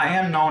 I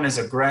am known as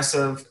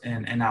aggressive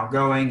and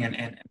outgoing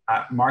and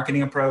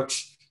marketing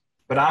approach,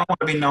 but I want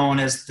to be known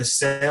as the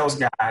sales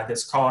guy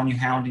that's calling you,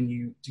 hounding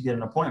you to get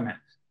an appointment.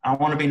 I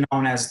want to be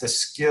known as the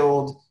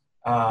skilled,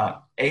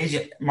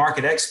 agent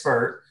market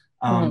expert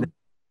that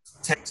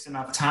takes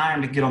enough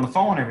time to get on the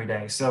phone every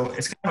day. So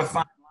it's kind of a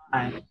fine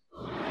line,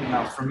 you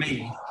know, for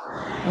me.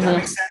 Does that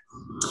make sense?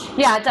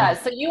 Yeah, it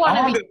does. So you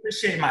want to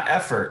appreciate my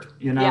effort,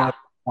 you know, what I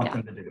want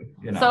them to do,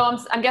 you know. So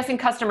I'm guessing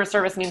customer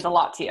service means a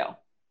lot to you.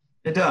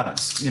 It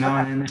does, you know,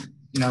 and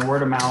you know,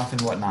 word of mouth and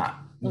whatnot.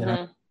 You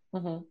know?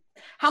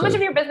 How much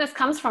of your business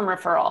comes from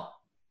referral?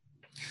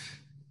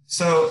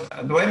 So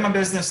the way my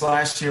business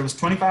last year was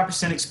 25%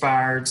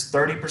 expireds,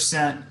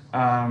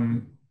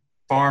 30%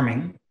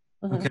 farming,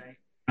 okay,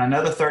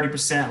 another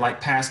 30% like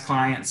past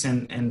clients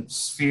in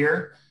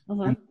Sphere,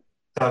 and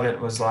of it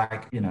was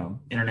like, you know,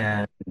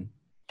 internet and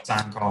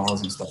sign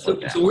calls and stuff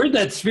like that. So where'd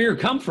that Sphere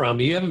come from?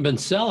 You haven't been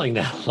selling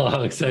that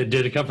long. So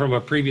did it come from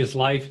a previous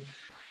life?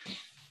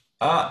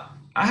 I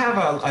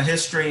have a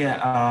history. You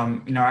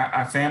know,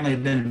 our family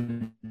had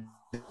been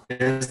in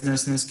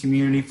business in this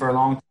community for a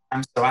long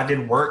time, so I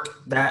did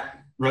work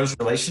those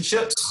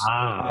relationships.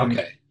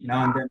 Okay. You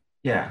know, and then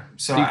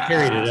so you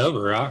carried it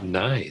over. Oh,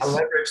 nice. I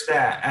leveraged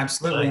that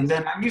absolutely, and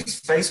then I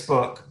used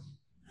Facebook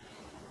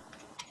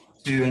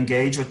to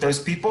engage with those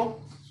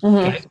people.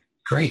 Okay.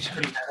 Great.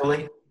 Pretty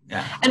heavily.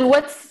 Yeah. And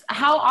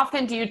how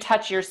often do you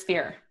touch your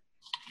Sphere?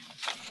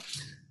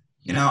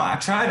 You know,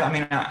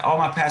 all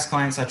my past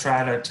clients, I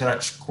try to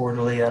touch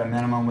quarterly at a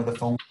minimum with a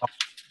phone call.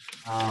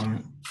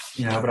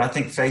 You know, but I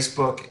think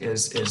Facebook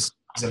is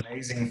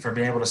amazing for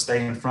being able to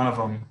stay in front of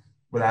them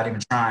without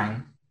even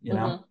trying, you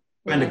know.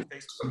 I've been to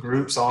Facebook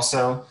groups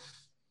also.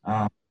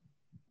 Go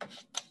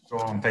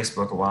on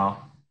Facebook a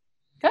while.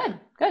 Good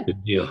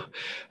deal.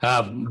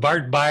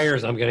 Bart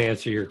Byers, I'm going to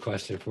answer your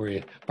question for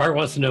you. Bart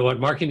wants to know, what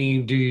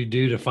marketing do you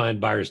do to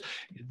find buyers?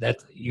 That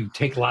you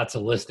take lots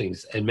of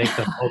listings and make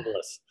them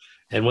homeless.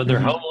 And when they're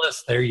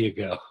homeless, there you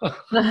go.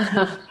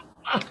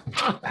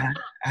 I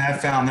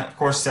have found that, of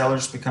course,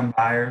 sellers become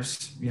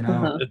buyers, you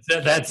know.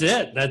 That's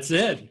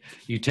it.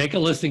 You take a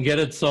listing, get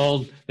it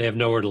sold, they have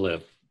nowhere to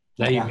live.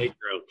 Now you make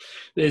your own.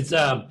 It's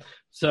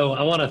so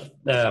I want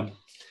to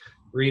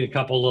read a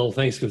couple little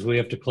things because we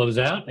have to close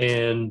out.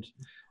 And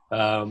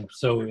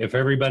so if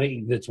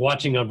everybody that's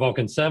watching on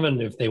Vulcan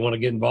 7, if they want to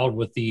get involved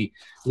with the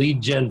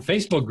Lead Gen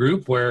Facebook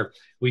group where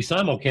we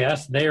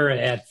simulcast, they're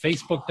at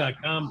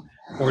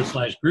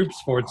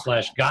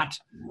facebook.com/groups/got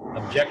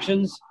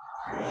objections.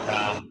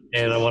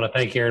 And I want to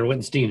thank Aaron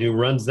Wittenstein, who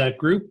runs that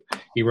group.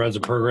 He runs a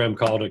program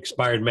called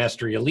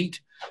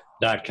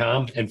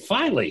ExpiredMasteryElite.com. And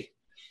finally,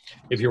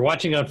 if you're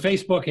watching on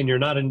Facebook and you're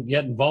not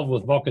yet involved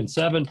with Vulcan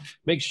 7,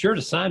 make sure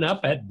to sign up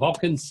at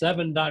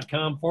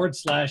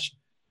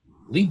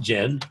vulcan7.com/lead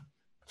gen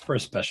for a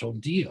special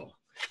deal.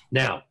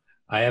 Now,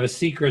 I have a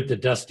secret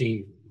that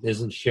Dusty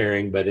isn't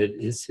sharing, but it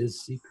is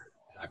his secret.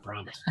 I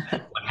promise.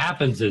 What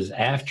happens is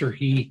after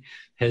he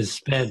has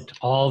spent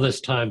all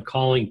this time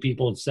calling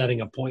people and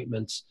setting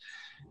appointments,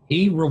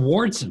 he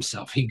rewards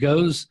himself. He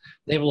goes,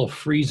 they have a little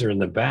freezer in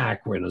the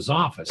back or in his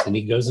office, and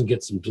he goes and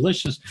gets some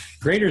delicious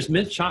Graeter's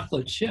mint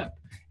chocolate chip.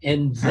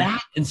 And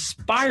that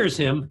inspires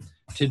him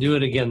to do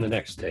it again the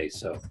next day.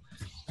 So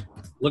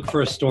look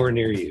for a store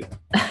near you.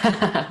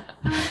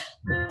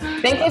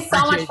 Thank you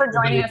so much for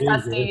joining us,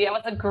 Dusty. It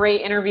was a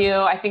great interview.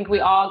 I think we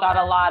all got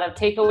a lot of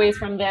takeaways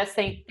from this.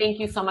 Thank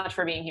you so much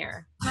for being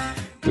here.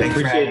 We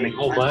appreciate it a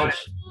whole bunch.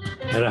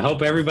 And I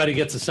hope everybody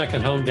gets a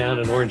second home down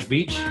in Orange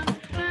Beach,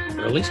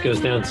 or at least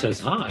goes down and says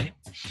hi.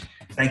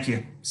 Thank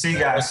you. See you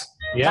guys.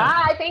 Yeah.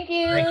 Bye. Thank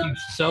you. Thank you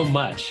so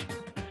much.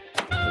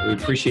 We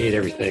appreciate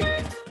everything.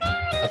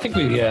 I think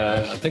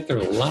there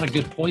are a lot of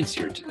good points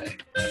here today.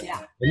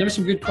 Yeah. And there's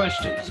some good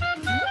questions.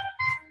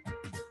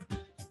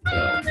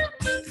 So,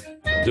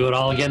 we'll do it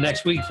all again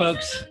next week,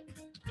 folks.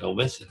 Don't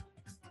miss it.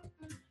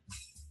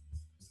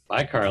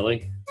 Bye,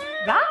 Carly.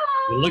 Bye.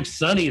 It looks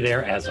sunny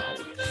there as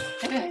always.